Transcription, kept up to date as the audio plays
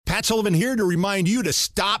Matt Sullivan here to remind you to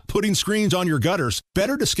stop putting screens on your gutters.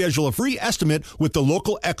 Better to schedule a free estimate with the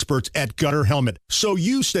local experts at Gutter Helmet so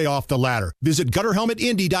you stay off the ladder. Visit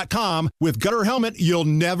GutterHelmetIndy.com. With Gutter Helmet, you'll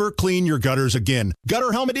never clean your gutters again.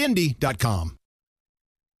 GutterHelmetIndy.com.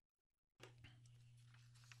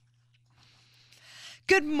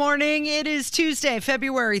 Good morning. It is Tuesday,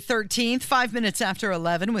 February 13th, 5 minutes after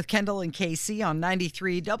 11 with Kendall and Casey on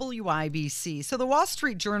 93 WIBC. So the Wall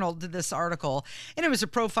Street Journal did this article, and it was a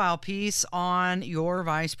profile piece on your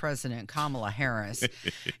vice president, Kamala Harris.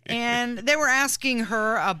 And they were asking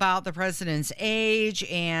her about the president's age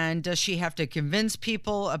and does she have to convince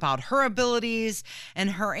people about her abilities?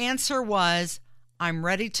 And her answer was, I'm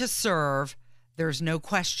ready to serve. There's no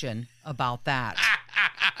question about that.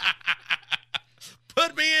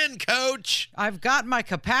 Put me in, coach. I've got my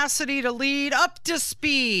capacity to lead up to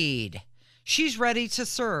speed. She's ready to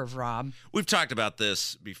serve, Rob. We've talked about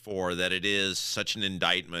this before, that it is such an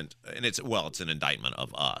indictment, and it's an indictment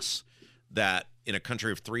of us, that in a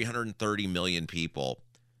country of 330 million people,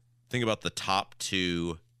 think about the top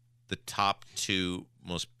two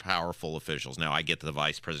most powerful officials. Now, I get that the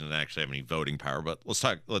vice president doesn't actually have any voting power, but let's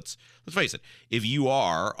face it. If you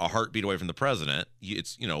are a heartbeat away from the president,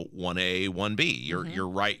 it's 1A, 1B.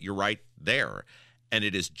 You're right there. And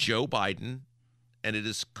it is Joe Biden and it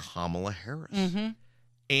is Kamala Harris. Mm-hmm.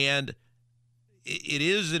 And it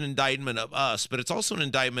is an indictment of us, but it's also an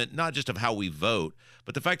indictment not just of how we vote,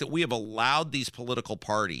 but the fact that we have allowed these political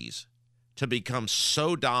parties to become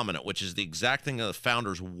so dominant, which is the exact thing that the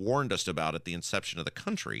founders warned us about at the inception of the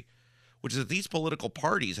country, which is that these political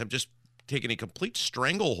parties have just taken a complete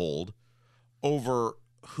stranglehold over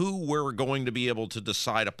who we're going to be able to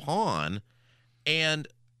decide upon. And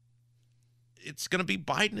it's going to be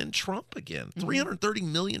Biden and Trump again. Mm-hmm. 330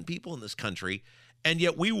 million people in this country. And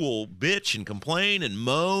yet we will bitch and complain and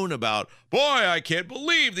moan about, boy, I can't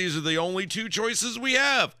believe these are the only two choices we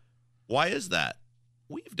have. Why is that?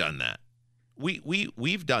 We've done that.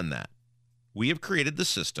 We've done that. We have created the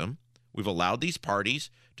system. We've allowed these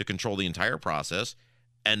parties to control the entire process,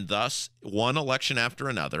 and thus, one election after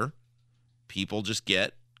another, people just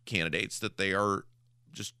get candidates that they are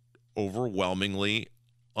just overwhelmingly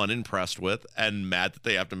unimpressed with and mad that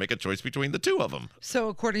they have to make a choice between the two of them. So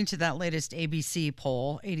according to that latest ABC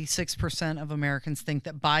poll, 86% of Americans think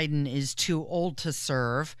that Biden is too old to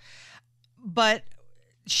serve, but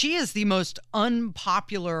she is the most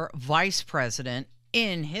unpopular vice president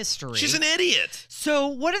in history. She's an idiot. So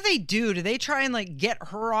what do? Do they try and get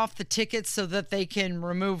her off the ticket so that they can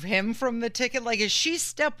remove him from the ticket? Is she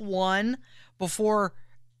step one before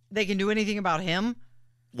they can do anything about him?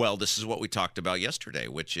 Well, this is what we talked about yesterday,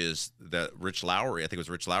 which is that Rich Lowry, I think it was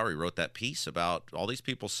Rich Lowry, wrote that piece about all these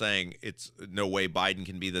people saying it's no way Biden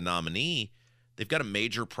can be the nominee. They've got a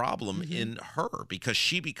major problem in her because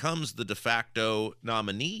she becomes the de facto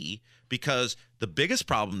nominee because the biggest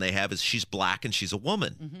problem they have is she's black and she's a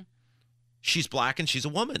woman. Mm-hmm. She's black and she's a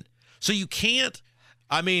woman. So you can't,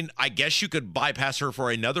 I guess you could bypass her for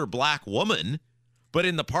another black woman, but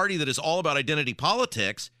in the party that is all about identity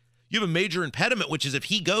politics, you have a major impediment, which is if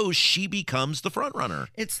he goes, she becomes the front runner.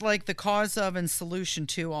 It's like the cause of and solution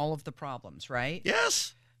to all of the problems, right?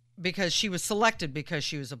 Yes. Because she was selected because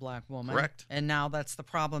she was a black woman. Correct. And now that's the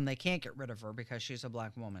problem. They can't get rid of her because she's a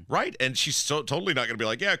black woman. Right. And she's totally not going to be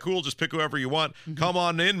like, yeah, cool, just pick whoever you want. Mm-hmm. Come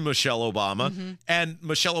on in, Michelle Obama. Mm-hmm. And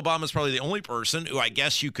Michelle Obama is probably the only person who I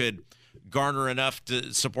guess you could garner enough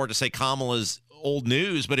to support to say Kamala's old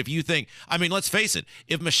news. But if you think, let's face it,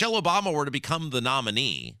 if Michelle Obama were to become the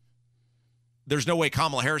nominee, there's no way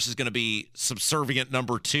Kamala Harris is going to be subservient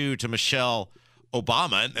number two to Michelle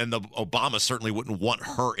Obama, and the Obama certainly wouldn't want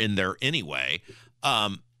her in there anyway.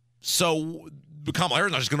 So Kamala Harris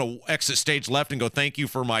is not just going to exit stage left and go, thank you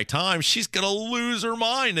for my time. She's going to lose her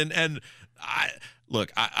mind. And I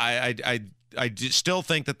still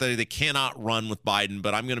think that they cannot run with Biden,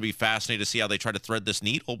 but I'm going to be fascinated to see how they try to thread this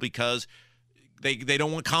needle because they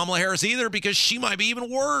don't want Kamala Harris either because she might be even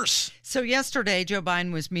worse. So yesterday, Joe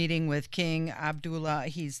Biden was meeting with King Abdullah.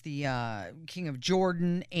 He's the king of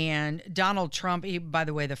Jordan. And Donald Trump, he, by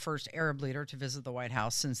the way, the first Arab leader to visit the White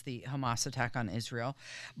House since the Hamas attack on Israel.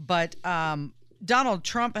 But Donald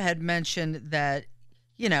Trump had mentioned that,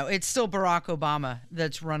 it's still Barack Obama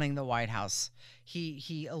that's running the White House.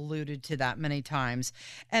 He alluded to that many times.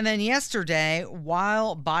 And then yesterday,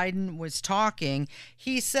 while Biden was talking,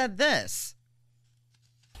 he said this.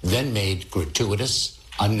 Then made gratuitous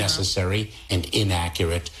unnecessary and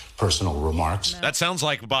inaccurate personal remarks. That sounds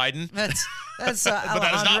like Biden. That's but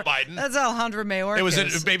that is not Biden. That's Alejandro Mayorkas. It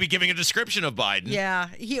was maybe giving a description of Biden. Yeah,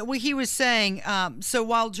 he was saying, so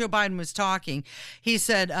while Joe Biden was talking, he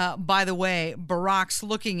said, by the way, Barack's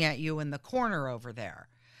looking at you in the corner over there.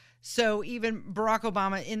 So even Barack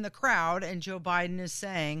Obama in the crowd, and Joe Biden is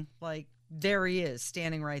saying, like, there he is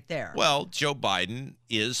standing right there. Well, Joe Biden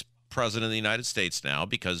is president of the United States now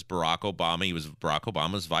because he was Barack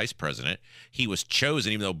Obama's vice president. He was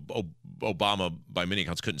chosen, even though Obama, by many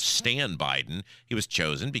accounts, couldn't stand Biden. He was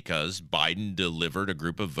chosen because Biden delivered a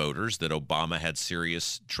group of voters that Obama had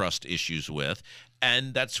serious trust issues with.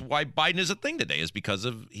 And that's why Biden is a thing today, is because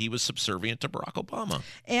he was subservient to Barack Obama.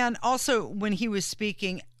 And also, when he was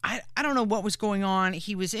speaking, I don't know what was going on.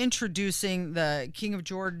 He was introducing the King of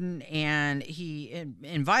Jordan, and he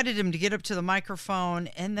invited him to get up to the microphone.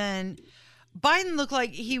 And then Biden looked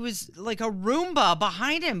like he was like a Roomba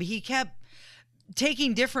behind him. He kept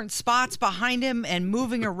taking different spots behind him and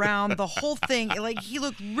moving around the whole thing. Like, he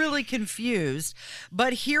looked really confused.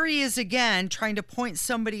 But here he is again trying to point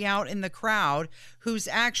somebody out in the crowd who's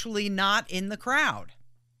actually not in the crowd.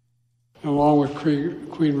 Along with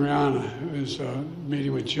Queen Rihanna, who is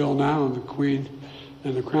meeting with Jill now, and the Queen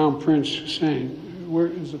and the Crown Prince saying, where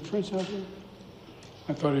is the Prince out there?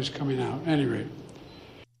 I thought he was coming out. At any rate.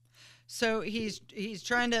 So he's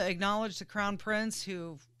trying to acknowledge the Crown Prince,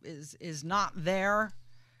 who is not there.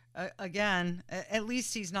 Again, at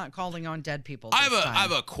least he's not calling on dead people. I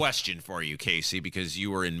have a question for you, Casey, because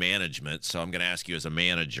you were in management, so I'm going to ask you as a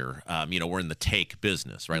manager. We're in the take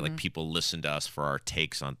business, right? Mm-hmm. Like, people listen to us for our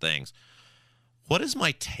takes on things. What is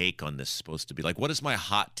my take on this supposed to be? Like, what is my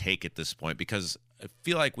hot take at this point? Because I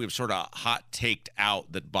feel like we've sort of hot taked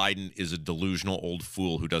out that Biden is a delusional old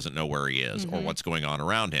fool who doesn't know where he is or what's going on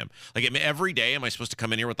around him. Like, every day, am I supposed to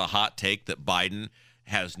come in here with a hot take that Biden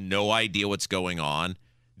has no idea what's going on,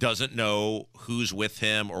 doesn't know who's with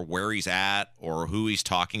him or where he's at or who he's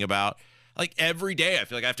talking about? Like, every day I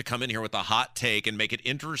feel like I have to come in here with a hot take and make it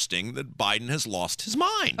interesting that Biden has lost his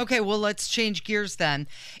mind. Okay, well, let's change gears then.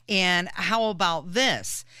 And how about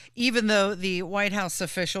this? Even though the White House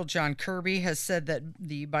official John Kirby has said that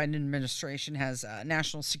the Biden administration has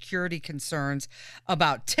national security concerns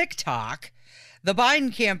about TikTok, the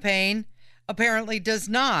Biden campaign apparently does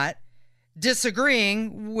not,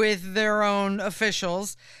 disagreeing with their own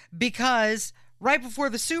officials, because right before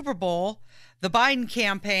the Super Bowl, the Biden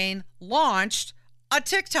campaign launched a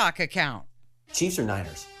TikTok account. Chiefs or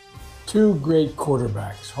Niners? Two great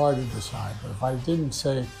quarterbacks, hard to decide. But if I didn't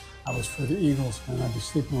say I was for the Eagles, then I'd be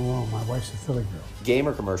sleeping alone. My wife's a Philly girl. Game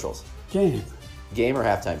or commercials? Game. Game or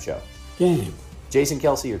halftime show? Game. Jason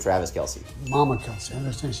Kelce or Travis Kelce? Mama Kelce. I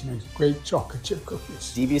understand she makes great chocolate chip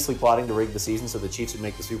cookies. Deviously plotting to rig the season so the Chiefs would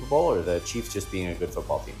make the Super Bowl, or the Chiefs just being a good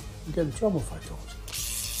football team? I'd get in trouble if I told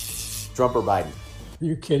you. Trump or Biden? Are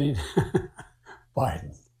you kidding?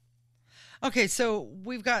 Biden. Okay, so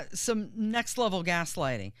we've got some next level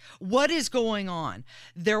gaslighting. What is going on?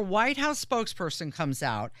 Their White House spokesperson comes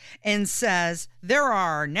out and says there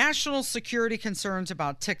are national security concerns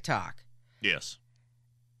about TikTok. Yes.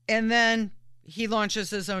 And then he launches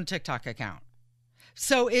his own TikTok account.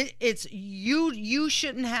 So it's you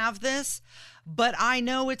shouldn't have this, but I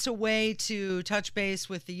know it's a way to touch base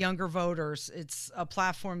with the younger voters. It's a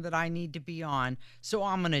platform that I need to be on, so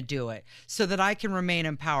I'm going to do it so that I can remain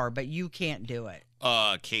in power, but you can't do it.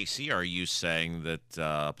 Casey, are you saying that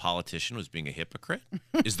a politician was being a hypocrite?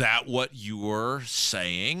 Is that what you were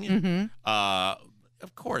saying? Mm-hmm.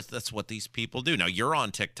 Of course, that's what these people do. Now, you're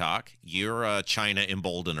on TikTok. You're a China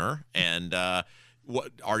emboldener, and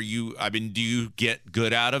what are you? I mean, do you get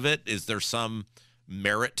good out of it? Is there some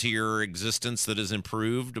merit to your existence that is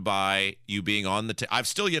improved by you being on the I've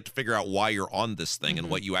still yet to figure out why you're on this thing and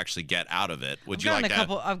what you actually get out of it. Would you like that?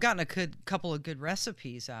 I've gotten a couple of good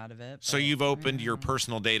recipes out of it. So you've opened your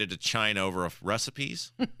personal data to China over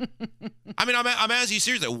recipes? I mean, I'm asking you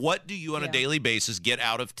seriously. What do you on a daily basis get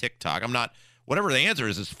out of TikTok? I'm not. Whatever the answer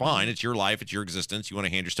is fine. It's your life. It's your existence. You want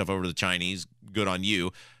to hand your stuff over to the Chinese, good on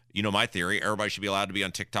you. You know my theory. Everybody should be allowed to be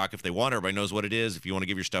on TikTok if they want. Everybody knows what it is. If you want to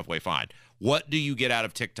give your stuff away, fine. What do you get out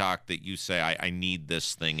of TikTok that you say, I need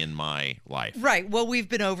this thing in my life? Right. Well, we've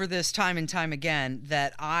been over this time and time again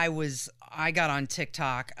that I got on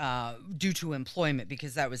TikTok due to employment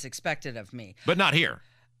because that was expected of me. But not here.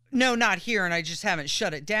 No, not here. And I just haven't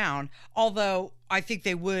shut it down. Although I think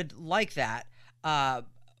they would like that.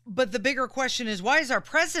 But the bigger question is, why is our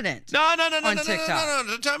president on TikTok?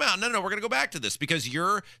 No, time out. No, we're going to go back to this because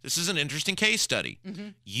this is an interesting case study. Mm-hmm.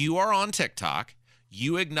 You are on TikTok.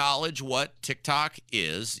 You acknowledge what TikTok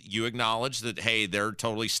is. You acknowledge that, hey, they're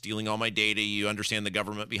totally stealing all my data. You understand the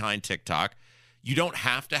government behind TikTok. You don't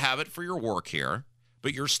have to have it for your work here,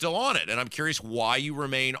 but you're still on it. And I'm curious why you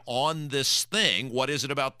remain on this thing. What is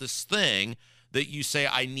it about this thing that you say,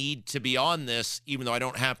 I need to be on this, even though I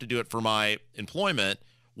don't have to do it for my employment?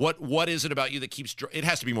 What is it about you that keeps – it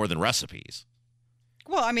has to be more than recipes.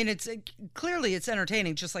 Well, I mean, it's clearly it's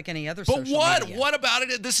entertaining, just like any other But social media. what about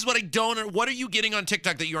it? This is what I don't. What are you getting on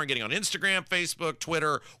TikTok that you aren't getting on Instagram, Facebook,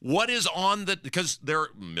 Twitter? What is on the? Because there are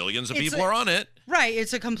millions of people are on it. Right.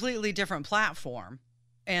 It's a completely different platform,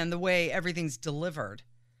 and the way everything's delivered.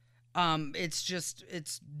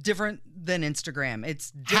 It's different than Instagram.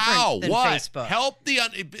 It's different than Facebook. Help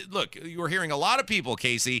look. You're hearing a lot of people,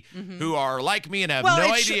 Casey, who are like me and have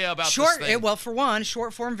no idea about this thing. Well, for one,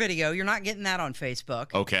 short form video, you're not getting that on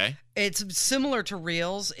Facebook. Okay. It's similar to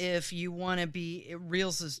Reels. If you want to be,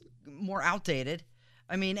 Reels is more outdated.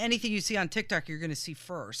 I mean, anything you see on TikTok, you're going to see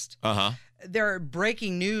first. There are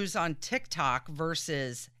breaking news on TikTok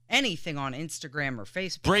versus anything on Instagram or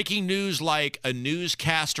Facebook. Breaking news, like a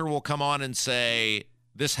newscaster will come on and say,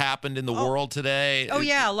 this happened in the world today. Oh,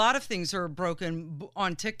 yeah. A lot of things are broken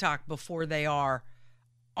on TikTok before they are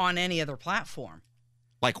on any other platform.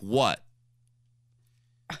 Like what?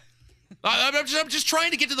 I'm just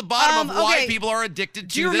trying to get to the bottom of why people are addicted to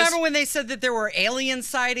this. Do you remember when they said that there were alien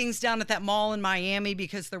sightings down at that mall in Miami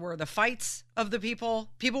because there were the fights of the people?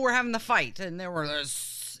 People were having the fight, and there were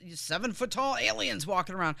 7-foot-tall aliens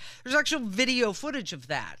walking around. There's actual video footage of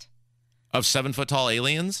that. Of 7-foot-tall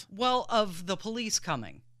aliens? Well, of the police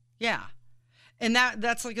coming. Yeah. And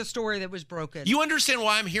that's like a story that was broken. You understand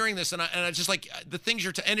why I'm hearing this, and I just like the things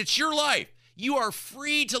and it's your life. You are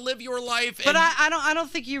free to live your life. But I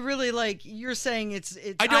don't think you really you're saying it's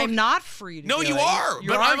I'm not free to No, do you it. are.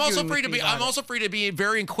 You're But I'm also free arguing to with be me about I'm also free to be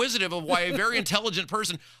very inquisitive of why a very intelligent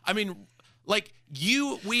person. I mean, like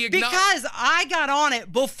we acknowledge. Because I got on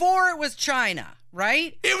it before it was China,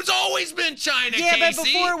 right? It was always been China, yeah, Casey. but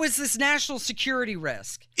before it was this national security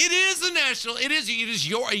risk. It is a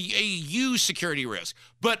security risk.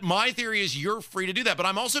 But my theory is you're free to do that. But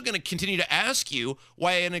I'm also going to continue to ask you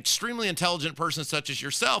why an extremely intelligent person such as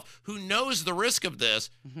yourself, who knows the risk of this,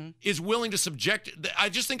 is willing to subject. I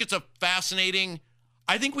just think it's a fascinating.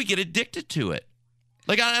 I think we get addicted to it.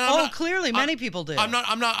 Like, clearly, many people do. I'm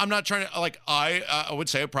not trying to, like, I would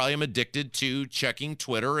say I probably am addicted to checking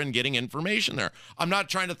Twitter and getting information there. I'm not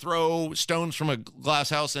trying to throw stones from a glass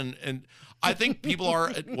house, and I think people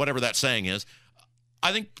are, whatever that saying is,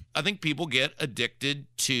 I think people get addicted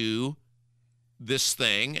to this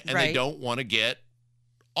thing, and they don't want to get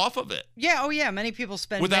off of it. Yeah, oh yeah, many people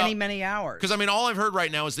spend many hours. Because, I mean, all I've heard right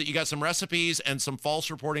now is that you got some recipes and some false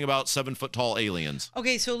reporting about 7-foot-tall aliens.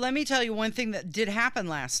 Okay, so let me tell you one thing that did happen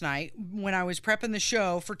last night when I was prepping the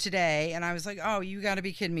show for today, and I was like, oh, you got to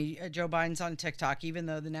be kidding me. Joe Biden's on TikTok, even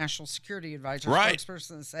though the National Security Advisor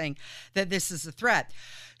spokesperson is saying that this is a threat.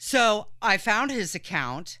 So I found his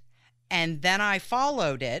account, and then I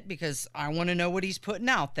followed it because I want to know what he's putting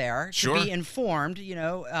out there to be informed. You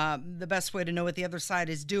know, the best way to know what the other side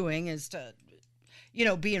is doing is to,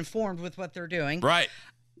 be informed with what they're doing. Right.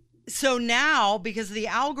 So now, because of the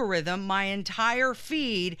algorithm, my entire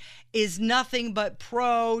feed is nothing but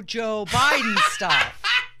pro-Joe Biden stuff.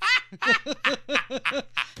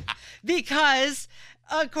 Because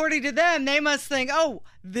according to them, they must think, oh,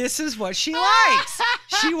 this is what she likes.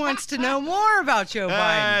 She wants to know more about Joe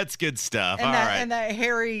Biden. That's good stuff. And all right. And that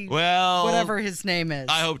Harry, whatever his name is.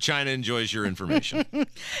 I hope China enjoys your information.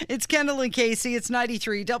 It's Kendall and Casey. It's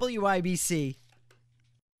 93 WIBC.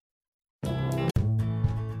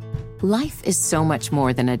 Life is so much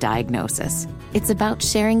more than a diagnosis. It's about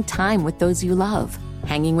sharing time with those you love,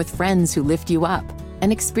 hanging with friends who lift you up,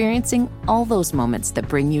 and experiencing all those moments that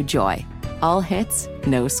bring you joy. All hits,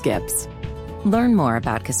 no skips. Learn more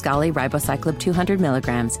about Kisqali Ribociclib 200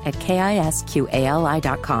 milligrams at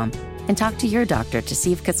KISQALI.com and talk to your doctor to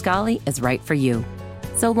see if Kisqali is right for you.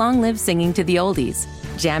 So long live singing to the oldies,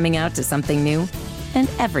 jamming out to something new, and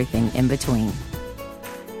everything in between.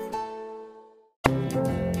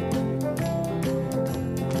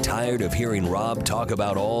 Tired of hearing Rob talk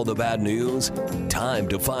about all the bad news? Time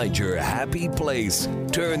to find your happy place.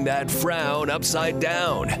 Turn that frown upside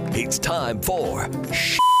down. It's time for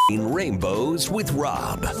Rainbows with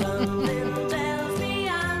Rob.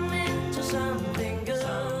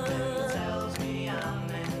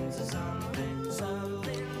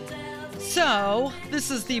 So,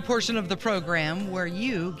 this is the portion of the program where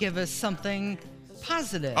you give us something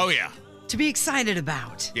positive. Oh, yeah. To be excited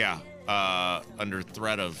about. Yeah. Under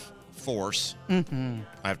threat of force. I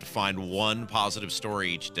have to find one positive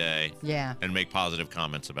story each day. Yeah. And make positive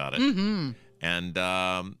comments about it. And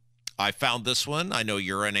I found this one. I know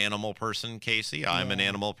you're an animal person, Casey. I'm an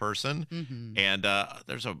animal person. And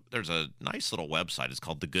there's a nice little website. It's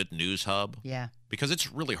called the Good News Hub. Yeah. Because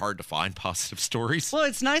it's really hard to find positive stories. Well,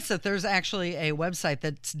 it's nice that there's actually a website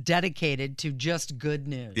that's dedicated to just good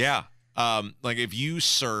news. Yeah. Like if you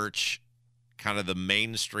search kind of the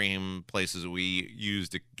mainstream places we use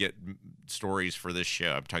to get stories for this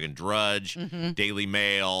show, I'm talking Drudge, Daily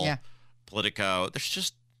Mail, Politico.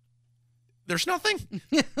 There's nothing.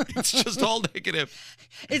 It's just all negative.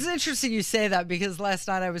 It's interesting you say that because last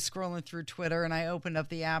night I was scrolling through Twitter and I opened up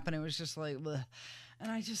the app and it was just like, ugh.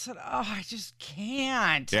 And I just said, oh, I just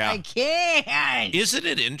can't. Yeah. I can't. Isn't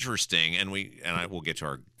it interesting? And I will get to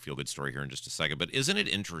our feel-good story here in just a second. But isn't it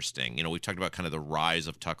interesting? You know, we've talked about kind of the rise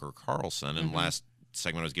of Tucker Carlson. And last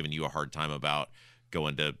segment I was giving you a hard time about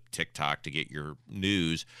going to TikTok to get your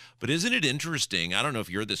news. But isn't it interesting? I don't know if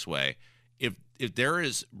you're this way. If there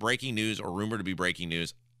is breaking news or rumor to be breaking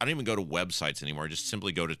news, I don't even go to websites anymore. I just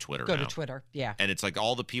simply go to Twitter Go now. to Twitter, yeah. And it's like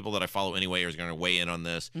all the people that I follow anyway are going to weigh in on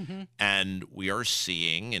this. And we are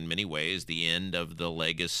seeing, in many ways, the end of the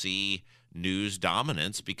legacy news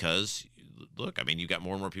dominance because, look, I mean, you've got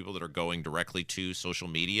more and more people that are going directly to social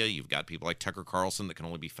media. You've got people like Tucker Carlson that can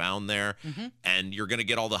only be found there. And you're going to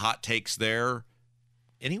get all the hot takes there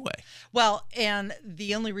anyway. Well, and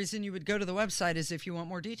the only reason you would go to the website is if you want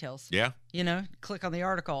more details. Yeah. You know, click on the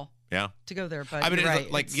article. Yeah. To go there. But I mean, you're right.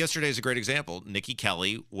 like yesterday's a great example. Nikki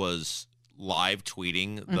Kelly was live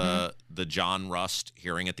tweeting the John Rust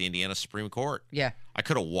hearing at the Indiana Supreme Court. Yeah. I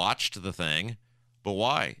could have watched the thing, but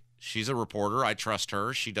why? She's a reporter. I trust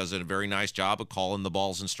her. She does a very nice job of calling the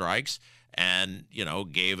balls and strikes and, you know,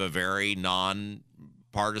 gave a very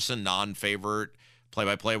non-partisan, non-favorite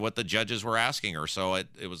play-by-play of what the judges were asking her. So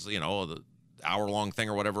it was, you know, the hour-long thing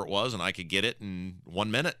or whatever it was, and I could get it in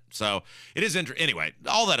 1 minute. So it is interesting. Anyway,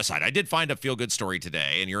 all that aside, I did find a feel-good story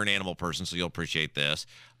today, and you're an animal person, so you'll appreciate this,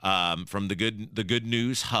 from the Good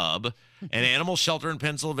News Hub. An animal shelter in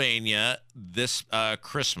Pennsylvania this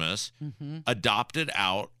Christmas adopted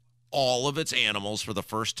out all of its animals for the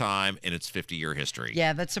first time in its 50-year history.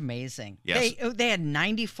 Yeah, that's amazing. Yes. They had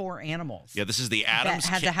 94 animals. Yeah, this is the Adams that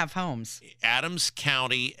had to have homes. Adams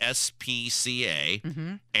County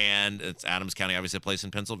SPCA, and it's Adams County, obviously a place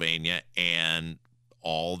in Pennsylvania, and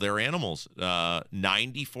all their animals,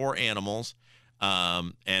 94 animals,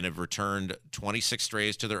 and have returned 26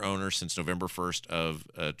 strays to their owners since November 1st of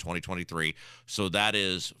 2023. So that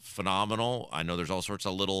is phenomenal. I know there's all sorts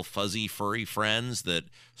of little fuzzy, furry friends that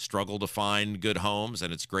struggle to find good homes,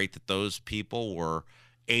 and it's great that those people were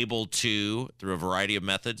able to, through a variety of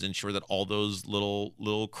methods, ensure that all those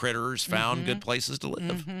little critters found good places to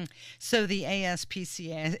live. So the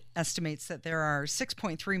ASPCA estimates that there are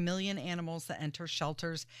 6.3 million animals that enter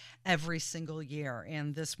shelters every single year.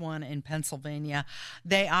 And this one in Pennsylvania,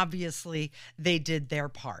 they did their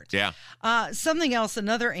part. Yeah. Something else,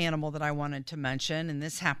 another animal that I wanted to mention, and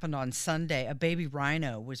this happened on Sunday, a baby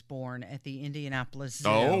rhino was born at the Indianapolis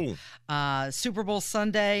Zoo. Super Bowl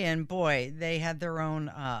Sunday, and boy, they had their own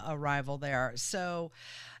arrival there. So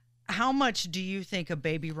how much do you think a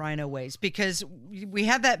baby rhino weighs? Because we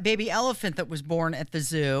had that baby elephant that was born at the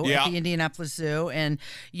zoo, at the Indianapolis Zoo, and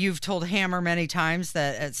you've told Hammer many times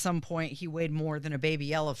that at some point he weighed more than a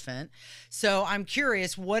baby elephant. So I'm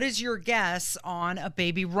curious, what is your guess on a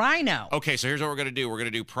baby rhino? Okay, so here's what we're going to do. We're going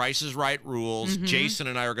to do Price is Right rules. Jason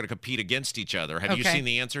and I are going to compete against each other. Have you seen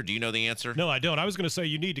the answer? Do you know the answer? No, I don't. I was going to say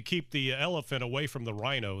you need to keep the elephant away from the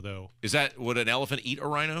rhino, though. Would an elephant eat a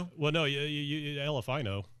rhino? Well, no,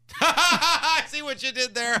 elephino. I see what you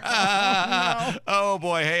did there. Oh,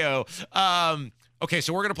 boy. Hey-oh. Okay,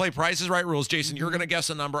 so we're going to play Price is Right rules. Jason, you're going to guess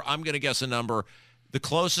a number. I'm going to guess a number. The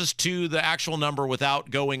closest to the actual number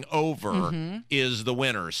without going over is the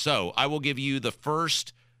winner. So I will give you the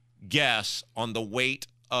first guess on the weight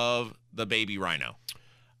of the baby rhino.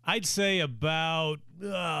 I'd say about,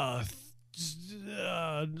 let's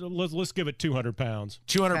give it 200 pounds.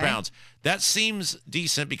 200 pounds. That seems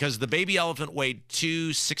decent because the baby elephant weighed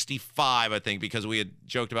 265, I think, because we had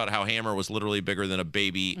joked about how Hammer was literally bigger than a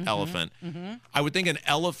baby elephant. I would think an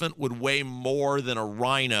elephant would weigh more than a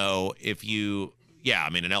rhino if you... Yeah,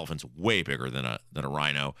 I mean, an elephant's way bigger than a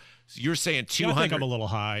rhino. So you're saying 200. I think I'm a little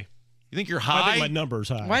high. You think you're high? I think my number's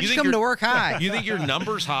high. Why'd you come to work high? You think your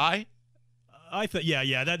number's high? I think, yeah.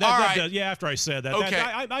 After I said that, okay.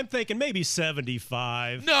 I'm thinking maybe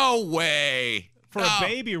 75. No way. For a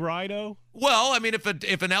baby rhino? Well, I mean, if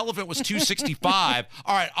an elephant was 265,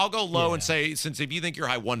 all right, I'll go low and say, since if you think you're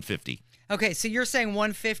high, 150. Okay, so you're saying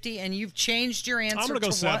 150, and you've changed your answer. I'm gonna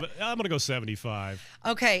go to what? I'm gonna go 75.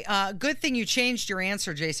 Okay, good thing you changed your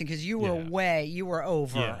answer, Jason, because you were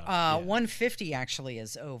over. Yeah, 150 actually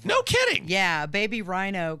is over. No kidding. Yeah, a baby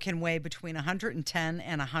rhino can weigh between 110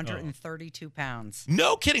 and 132 pounds.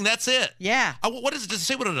 No kidding. That's it. Yeah. What is it? Does it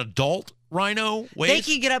say what an adult rhino weighs? They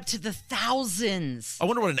can get up to the thousands. I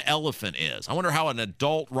wonder what an elephant is. I wonder how an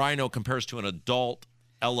adult rhino compares to an adult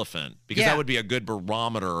elephant, because that would be a good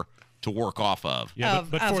barometer to work off of. Yeah,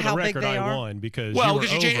 but for the record, I won because you were over.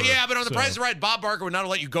 Yeah, but on the Price is Right, Bob Barker would not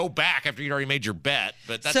let you go back after you'd already made your bet.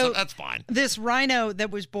 But that's fine. This rhino that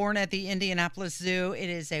was born at the Indianapolis Zoo, it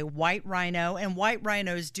is a white rhino, and white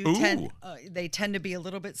rhinos tend to be a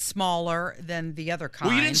little bit smaller than the other kind.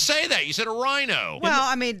 Well, you didn't say that. You said a rhino. Well,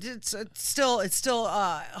 I mean, it's still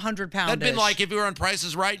 100 pounds. That'd been like if you were on Price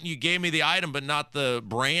is Right and you gave me the item but not the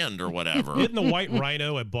brand or whatever. Isn't the white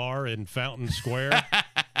rhino a bar in Fountain Square?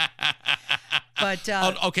 But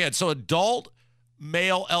okay, so adult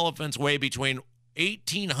male elephants weigh between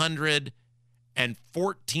 1,800 and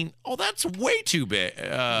 14. Oh, that's way too big.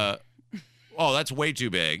 That's way too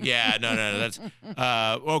big. Yeah, no, that's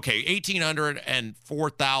okay. 1,800 and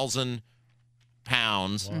 4,000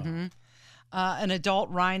 pounds. Wow. Mm-hmm. An adult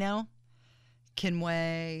rhino can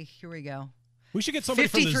weigh. Here we go. We should get somebody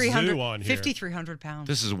from the zoo on here. 5,300 pounds.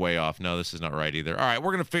 This is way off. No, this is not right either. All right,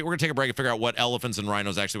 we're gonna take a break and figure out what elephants and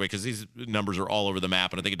rhinos actually weigh, because these numbers are all over the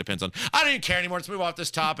map, and I think it depends on. I don't even care anymore. Let's move off this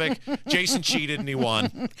topic. Jason cheated and he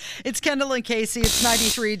won. It's Kendall and Casey. It's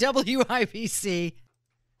 93 WIBC.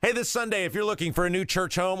 Hey, this Sunday, if you're looking for a new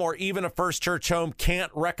church home or even a first church home,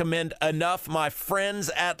 can't recommend enough my friends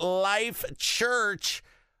at Life Church.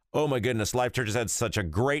 Oh, my goodness. Life Church has had such a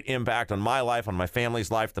great impact on my life, on my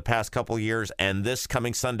family's life the past couple of years. And this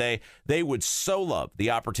coming Sunday, they would so love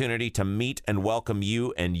the opportunity to meet and welcome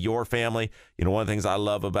you and your family. You know, one of the things I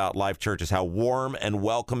love about Life Church is how warm and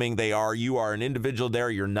welcoming they are. You are an individual there.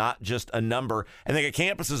 You're not just a number. And they got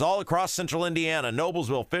campuses all across central Indiana,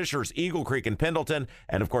 Noblesville, Fishers, Eagle Creek, and Pendleton.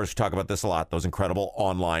 And, of course, we talk about this a lot, those incredible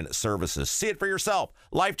online services. See it for yourself.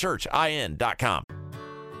 LifeChurchIN.com.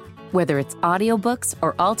 Whether it's audiobooks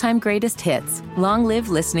or all-time greatest hits, long live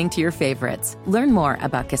listening to your favorites. Learn more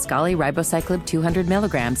about Kisqali Ribociclib 200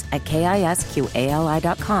 milligrams at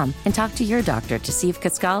KISQALI.com and talk to your doctor to see if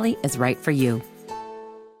Kisqali is right for you.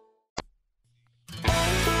 Good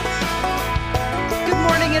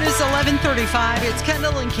morning. It is 11:35. It's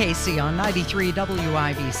Kendall and Casey on 93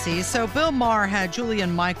 WIBC. So Bill Maher had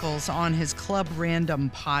Julian Michaels on his Club Random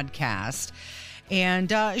podcast.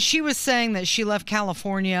 And she was saying that she left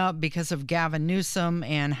California because of Gavin Newsom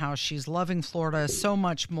and how she's loving Florida so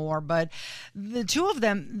much more. But the two of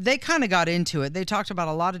them, they kind of got into it. They talked about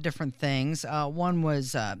a lot of different things. One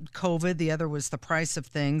was COVID. The other was the price of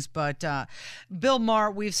things. But Bill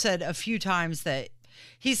Maher, we've said a few times that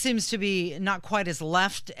he seems to be not quite as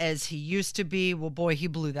left as he used to be. Well, boy, he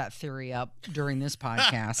blew that theory up during this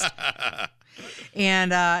podcast.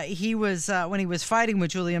 And he was, when he was fighting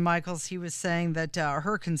with Julian Michaels, he was saying that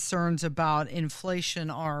her concerns about inflation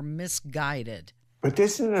are misguided. But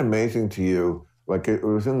isn't it amazing to you? Like it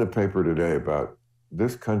was in the paper today about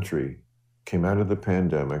this country came out of the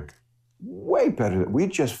pandemic way better.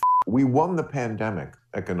 We won the pandemic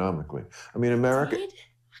economically. I mean, America. What?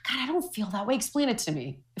 God, I don't feel that way. Explain it to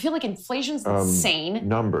me. I feel like inflation's insane.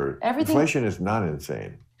 Inflation is not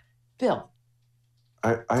insane. Bill.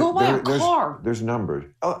 Go buy a car. There's numbers.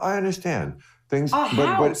 Oh, I understand things, a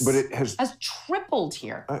house but it has tripled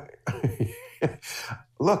here.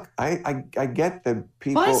 Look, I get that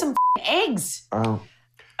people buy some eggs.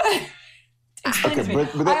 Okay,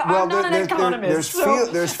 but I'm not an economist.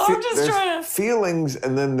 There's feelings,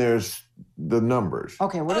 and then there's the numbers.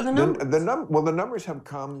 Okay, what are the numbers? The numbers have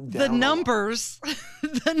come down. The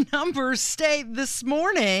numbers state this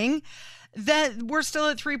morning that we're still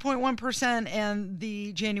at 3.1%, and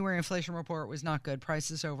the January inflation report was not good.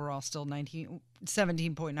 Prices overall still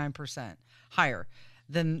 17.9% higher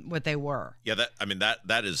than what they were. Yeah,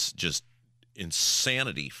 that is just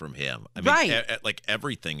insanity from him. I mean, right. Like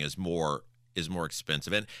everything is more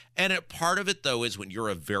expensive, and part of it though is when you're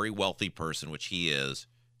a very wealthy person, which he is,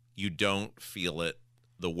 you don't feel it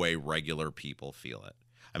the way regular people feel it.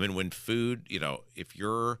 I mean, when food, if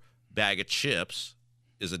your bag of chips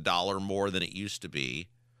is $1 more than it used to be,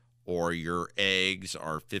 or your eggs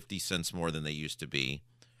are 50 cents more than they used to be,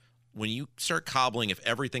 when you start cobbling, if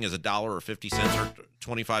everything is $1 or 50 cents or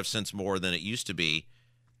 25 cents more than it used to be,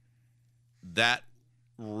 that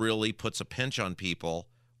really puts a pinch on people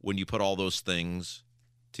when you put all those things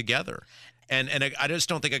together. And I just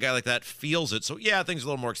don't think a guy like that feels it. So, yeah, things are a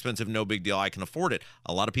little more expensive. No big deal. I can afford it.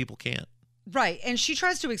 A lot of people can't. Right. And she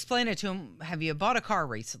tries to explain it to him. Have you bought a car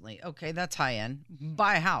recently? Okay, that's high end.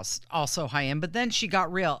 Buy a house, also high end. But then she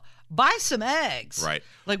got real. Buy some eggs. Right.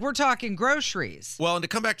 Like we're talking groceries. Well, and to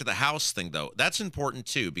come back to the house thing, though, that's important,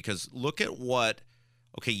 too, because look at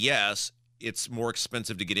okay, yes, it's more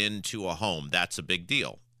expensive to get into a home. That's a big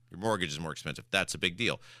deal. Your mortgage is more expensive. That's a big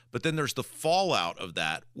deal. But then there's the fallout of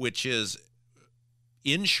that, which is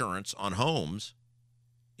insurance on homes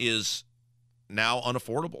is now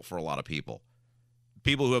unaffordable for a lot of people.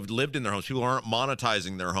 People who have lived in their homes, people who aren't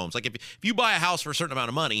monetizing their homes. Like if you buy a house for a certain amount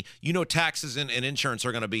of money, you know taxes and insurance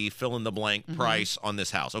are going to be fill in the blank price on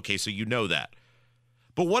this house. Okay, so you know that.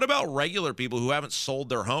 But what about regular people who haven't sold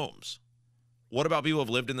their homes? What about people who have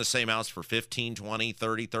lived in the same house for 15, 20,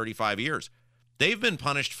 30, 35 years? They've been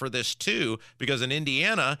punished for this too, because in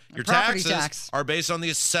Indiana, your taxes are based on the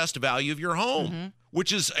assessed value of your home,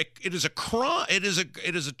 which is it is a crime. It is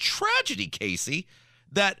a tragedy, Casey,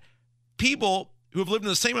 that people who have lived in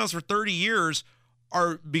the same house for 30 years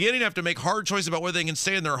are beginning to have to make hard choices about whether they can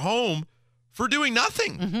stay in their home for doing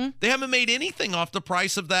nothing. They haven't made anything off the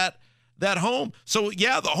price of that home. So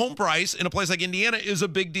yeah, the home price in a place like Indiana is a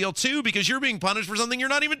big deal too, because you're being punished for something you're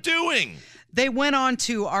not even doing. They went on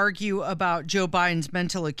to argue about Joe Biden's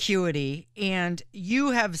mental acuity, and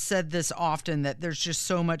you have said this often, that there's just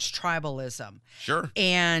so much tribalism. Sure.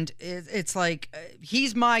 And it's like,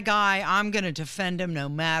 he's my guy. I'm going to defend him no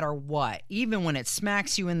matter what, even when it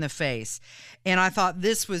smacks you in the face. And I thought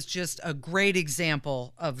this was just a great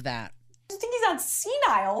example of that. I think he's not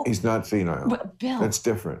senile. He's not senile. But Bill. That's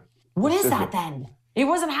different. What is that then? It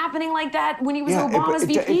wasn't happening like that when he was Obama's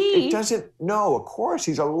VP. It doesn't, no, of course,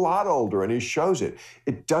 he's a lot older and he shows it.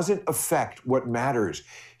 It doesn't affect what matters.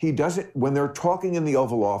 He doesn't, when they're talking in the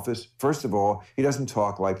Oval Office, first of all, he doesn't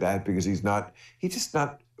talk like that because he's just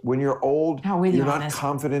not, when you're old, you're not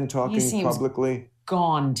confident talking publicly.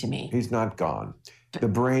 Gone to me. He's not gone. The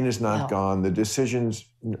brain is not gone. The decisions,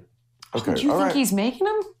 okay. Do you think he's making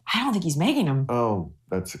them? I don't think he's making them. Oh,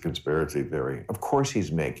 that's a conspiracy theory. Of course he's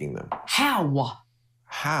making them. How?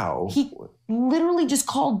 How? He literally just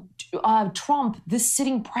called Trump the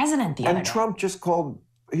sitting president the other day. And Trump just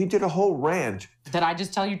he did a whole rant. Did I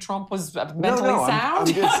just tell you Trump was mentally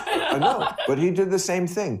sound? I know, but he did the same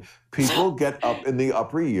thing. People get up in the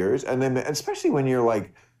upper years, and then, especially when you're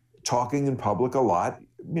like talking in public a lot,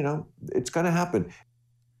 it's going to happen.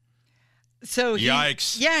 So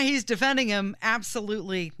yikes! He's defending him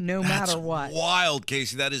absolutely no matter what. Wild,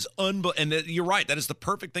 Casey. That is unbelievable. And you're right. That is the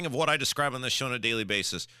perfect thing of what I describe on this show on a daily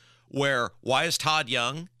basis. Why is Todd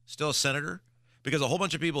Young still a senator? Because a whole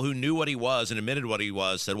bunch of people who knew what he was and admitted what he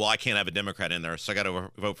was said, well, I can't have a Democrat in there, so I got to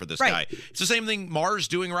vote for this guy. It's the same thing Maher's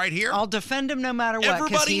doing right here. I'll defend him no matter what,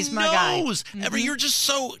 because he's my guy. You're just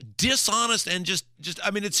so dishonest and just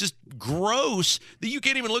it's just gross that you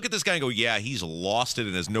can't even look at this guy and go, yeah, he's lost it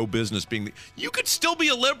and has no business being. You could still be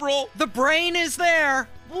a liberal. The brain is there.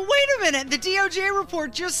 Well, wait a minute. The DOJ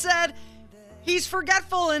report just said he's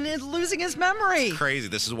forgetful and is losing his memory. It's crazy.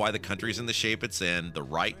 This is why the country's in the shape it's in. The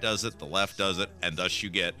right does it, the left does it, and thus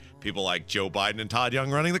you get people like Joe Biden and Todd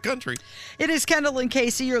Young running the country. It is Kendall and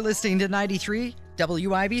Casey. You're listening to 93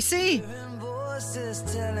 WIBC.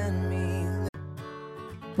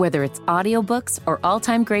 Whether it's audiobooks or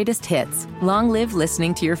all-time greatest hits, long live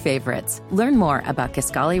listening to your favorites. Learn more about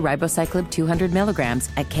Kisqali Ribociclib 200 milligrams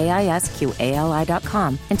at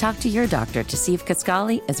KISQALI.com and talk to your doctor to see if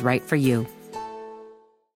Kisqali is right for you.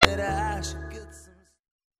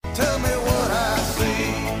 Tell me what I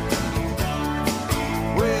see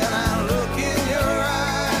when I look in your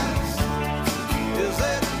eyes. Is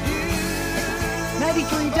that you?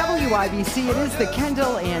 93 WIBC. It is the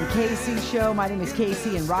Kendall and Casey show. My name is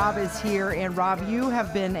Casey and Rob is here. And Rob, you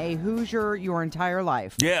have been a Hoosier your entire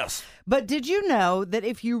life. Yes. But did you know that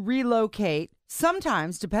if you relocate,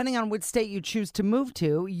 sometimes, depending on which state you choose to move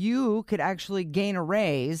to, you could actually gain a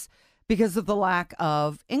raise because of the lack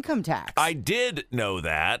of income tax? I did know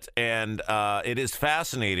that, and it is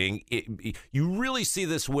fascinating. You really see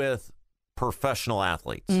this with professional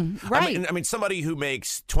athletes. Right. I mean, somebody who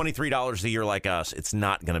makes $23 a year like us, it's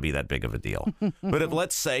not going to be that big of a deal. But if,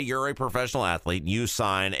 let's say you're a professional athlete and you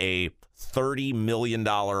sign a $30 million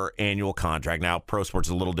annual contract. Now, pro sports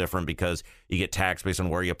is a little different because you get taxed based on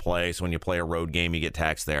where you play. So when you play a road game, you get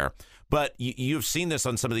taxed there. But you've seen this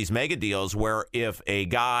on some of these mega deals where if a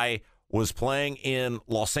guy was playing in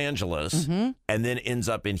Los Angeles and then ends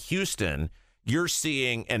up in Houston, you're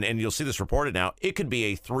seeing, and you'll see this reported now, it could be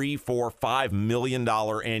a $3, $4, $5 million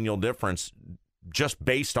annual difference just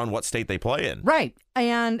based on what state they play in. Right.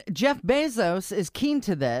 And Jeff Bezos is keen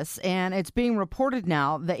to this, and it's being reported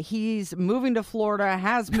now that he's moving to Florida,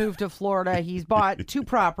 has moved to Florida. He's bought 2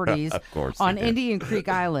 properties on Indian Creek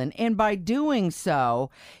Island. And by doing so,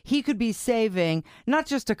 he could be saving not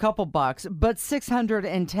just a couple bucks, but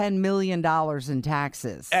 $610 million in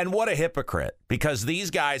taxes. And what a hypocrite, because these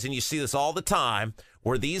guys, and you see this all the time,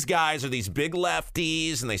 where these guys are these big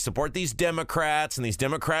lefties and they support these Democrats and these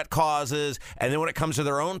Democrat causes. And then when it comes to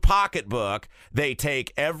their own pocketbook, they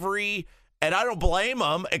take every, and I don't blame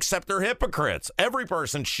them, except they're hypocrites. Every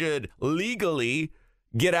person should legally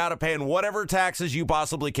get out of paying whatever taxes you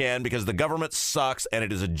possibly can, because the government sucks and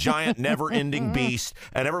it is a giant never-ending beast,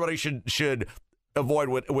 and everybody should avoid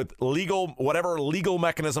with whatever legal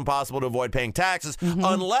mechanism possible to avoid paying taxes,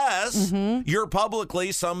 unless you're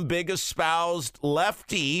publicly some big espoused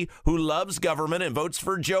lefty who loves government and votes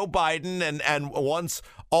for Joe Biden and wants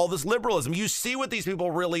all this liberalism. You see what these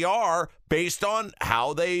people really are based on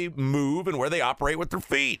how they move and where they operate with their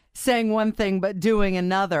feet. Saying one thing but doing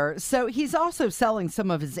another. So he's also selling some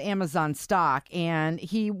of his Amazon stock, and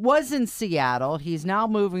he was in Seattle. He's now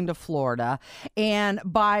moving to Florida. And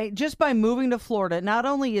by moving to Florida, not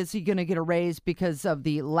only is he going to get a raise because of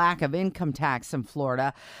the lack of income tax in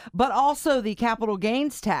Florida, but also the capital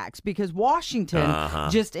gains tax, because Washington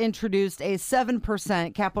just introduced a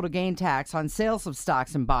 7% capital gain tax on sales of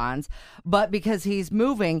stocks and bonds. But because he's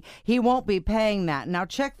moving, he won't be paying that. Now,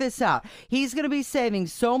 check this out. He's going to be saving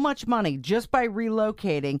so much money just by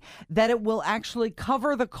relocating that it will actually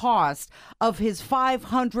cover the cost of his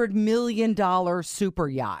 $500 million super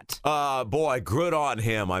yacht. Boy, good on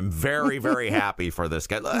him. I'm very, very happy for this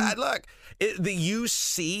guy. Look, you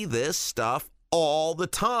see this stuff all the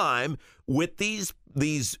time with these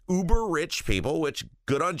uber rich people, which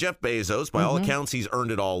good on Jeff Bezos. By all accounts, he's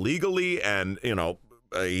earned it all legally, and,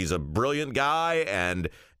 he's a brilliant guy,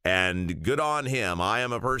 and good on him. I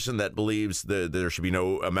am a person that believes that there should be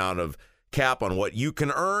no amount of cap on what you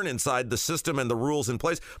can earn inside the system and the rules in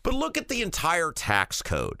place. But look at the entire tax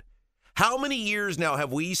code. How many years now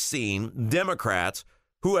have we seen Democrats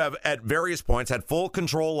who have at various points had full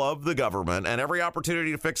control of the government and every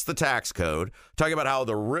opportunity to fix the tax code, talking about how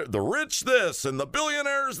the rich this and the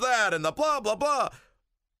billionaires that and the blah, blah, blah.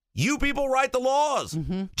 You people write the laws.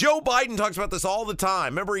 Joe Biden talks about this all the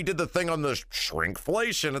time. Remember, he did the thing on the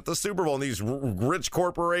shrinkflation at the Super Bowl and these rich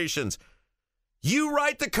corporations. You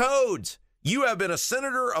write the codes. You have been a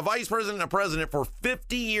senator, a vice president, a president for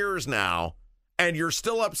 50 years now, and you're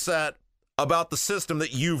still upset about the system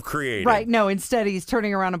that you've created. Right. No, instead he's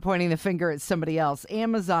turning around and pointing the finger at somebody else.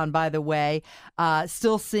 Amazon, by the way,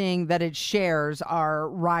 still seeing that its shares are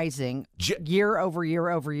rising year over year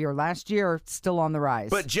over year. Last year, still on the rise.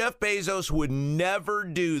 But Jeff Bezos would never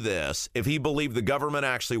do this if he believed the government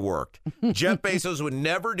actually worked. Jeff Bezos would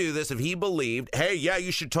never do this if he believed, hey, yeah,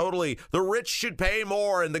 the rich should pay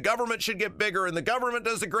more and the government should get bigger and the government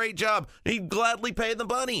does a great job. He'd gladly pay the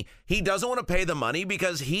money. He doesn't want to pay the money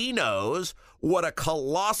because he knows what a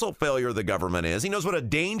colossal failure the government is. He knows what a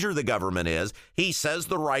danger the government is. He says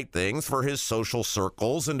the right things for his social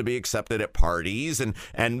circles and to be accepted at parties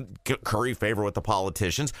and curry favor with the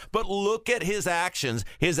politicians. But look at his actions.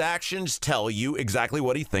 His actions tell you exactly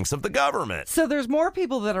what he thinks of the government. So there's more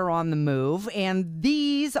people that are on the move, and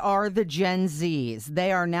these are the Gen Zs.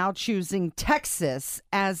 They are now choosing Texas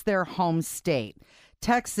as their home state.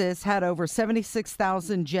 Texas had over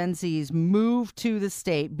 76,000 Gen Zs move to the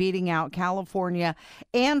state, beating out California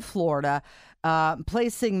and Florida,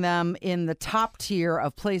 placing them in the top tier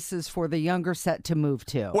of places for the younger set to move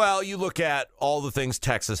to. Well, you look at all the things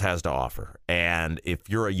Texas has to offer. And if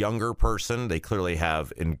you're a younger person, they clearly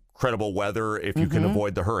have incredible weather if you can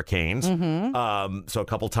avoid the hurricanes. So a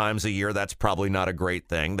couple times a year, that's probably not a great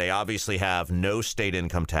thing. They obviously have no state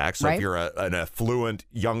income tax. So if you're an affluent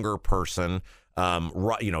younger person,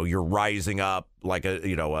 you're rising up like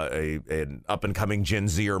an up and coming Gen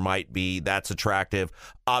Zer might be. That's attractive.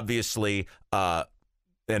 Obviously, and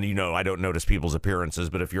I don't notice people's appearances,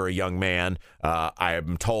 but if you're a young man, I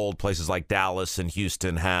am told places like Dallas and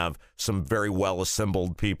Houston have some very well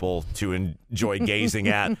assembled people to enjoy gazing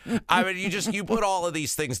at. I mean, you put all of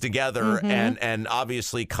these things together, and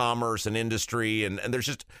obviously commerce and industry, and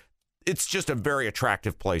it's just a very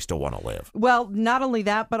attractive place to want to live. Well, not only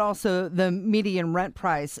that, but also the median rent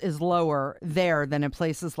price is lower there than in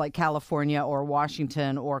places like California or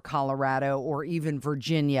Washington or Colorado or even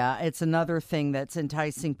Virginia. It's another thing that's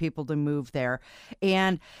enticing people to move there.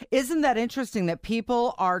 And isn't that interesting that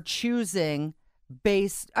people are choosing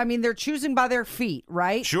they're choosing by their feet,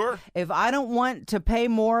 right? Sure. If I don't want to pay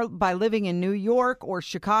more by living in New York or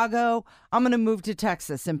Chicago, I'm going to move to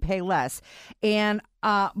Texas and pay less. And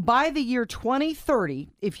by the year 2030,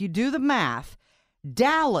 if you do the math,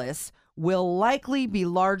 Dallas will likely be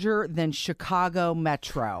larger than Chicago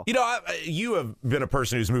Metro. You know, you have been a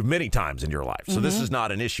person who's moved many times in your life, so this is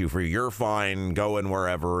not an issue for you. You're fine going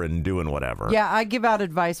wherever and doing whatever. Yeah, I give out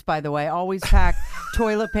advice, by the way. Always pack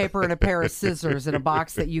toilet paper and a pair of scissors in a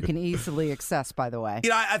box that you can easily access, by the way. You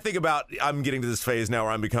know, I think about, I'm getting to this phase now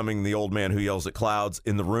where I'm becoming the old man who yells at clouds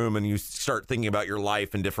in the room, and you start thinking about your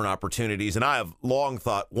life and different opportunities. And I have long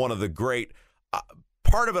thought one of the great,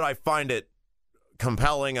 part of it, I find it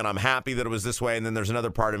compelling, and I'm happy that it was this way. And then there's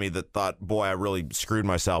another part of me that thought, boy, I really screwed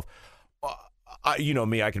myself. You know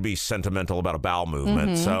me, I could be sentimental about a bowel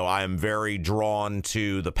movement. So I'm very drawn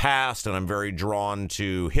to the past, and I'm very drawn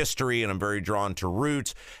to history, and I'm very drawn to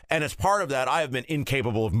roots. And as part of that, I have been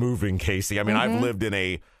incapable of moving, Casey. I mean, I've lived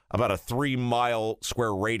in about a 3-mile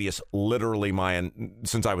square radius, literally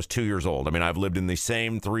since I was 2 years old. I mean, I've lived in the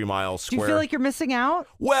same 3-mile square. Do you feel like you're missing out?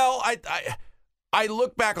 Well, I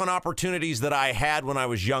look back on opportunities that I had when I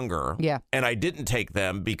was younger, and I didn't take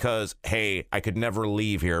them because, hey, I could never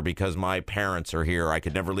leave here because my parents are here. I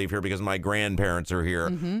could never leave here because my grandparents are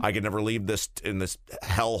here. I could never leave this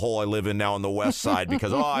hellhole I live in now on the west side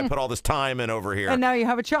because, I put all this time in over here. And now you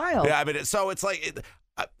have a child. Yeah, I mean, so it's like,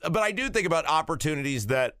 but I do think about opportunities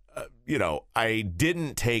that, I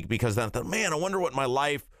didn't take because then I thought, man, I wonder what my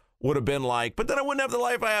life would have been like, but then I wouldn't have the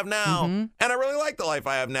life I have now. And I really like the life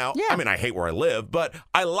I have now. Yeah. I mean, I hate where I live, but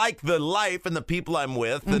I like the life and the people I'm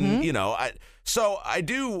with. And, so I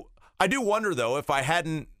do wonder though, if I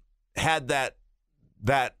hadn't had that,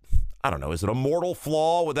 I don't know, is it a mortal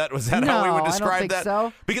flaw? Was that how we would describe I don't think that?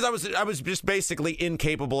 So. Because I was just basically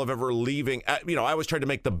incapable of ever leaving. I always tried to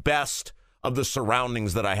make the best of the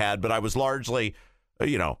surroundings that I had, but I was largely,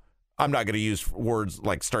 I'm not going to use words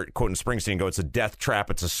like start quoting Springsteen and go, it's a death trap,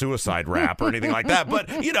 it's a suicide rap or anything like that. But,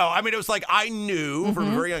 it was like I knew from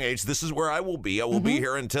a very young age, this is where I will be. I will be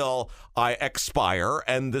here until I expire,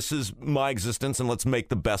 and this is my existence, and let's make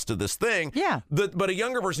the best of this thing. Yeah. But a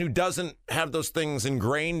younger person who doesn't have those things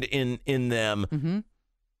ingrained in them,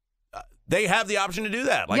 they have the option to do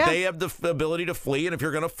that. Like they have the ability to flee. And if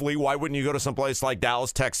you're going to flee, why wouldn't you go to someplace like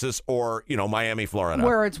Dallas, Texas, or, Miami, Florida?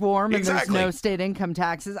 Where it's warm Exactly. and there's no state income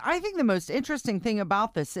taxes. I think the most interesting thing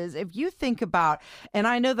about this is if you think about, and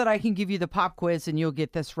I know that I can give you the pop quiz and you'll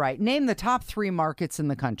get this right. Name the top 3 markets in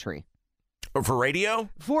the country. For radio?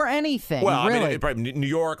 For anything, well, really. I mean, probably New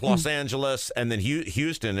York, Los Angeles, and then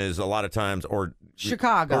Houston is a lot of times, or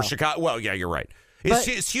Chicago. Or Chicago. Well, yeah, you're right. Has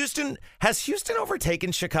Houston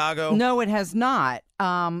overtaken Chicago? No, it has not.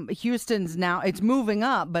 Houston's now, it's moving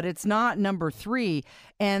up, but it's not number 3.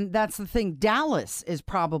 And that's the thing. Dallas is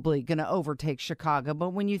probably going to overtake Chicago.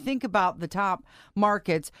 But when you think about the top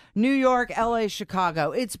markets, New York, LA,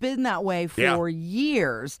 Chicago, it's been that way for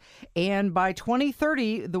years. And by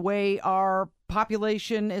 2030, the way our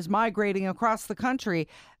population is migrating across the country,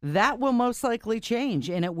 that will most likely change.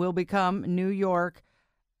 And it will become New York,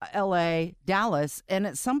 LA, Dallas, and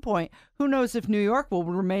at some point, who knows if New York will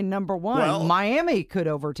remain number 1? Well, Miami could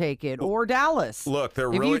overtake it, or Dallas. Look,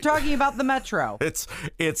 if you're talking about the metro, it's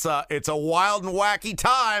a wild and wacky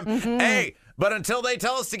time. Hey, but until they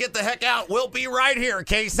tell us to get the heck out, we'll be right here,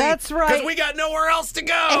 Casey. That's right, because we got nowhere else to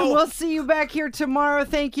go. And we'll see you back here tomorrow.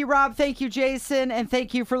 Thank you, Rob. Thank you, Jason, and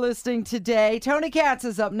thank you for listening today. Tony Katz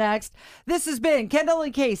is up next. This has been Kendall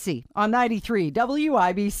and Casey on 93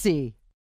 WIBC.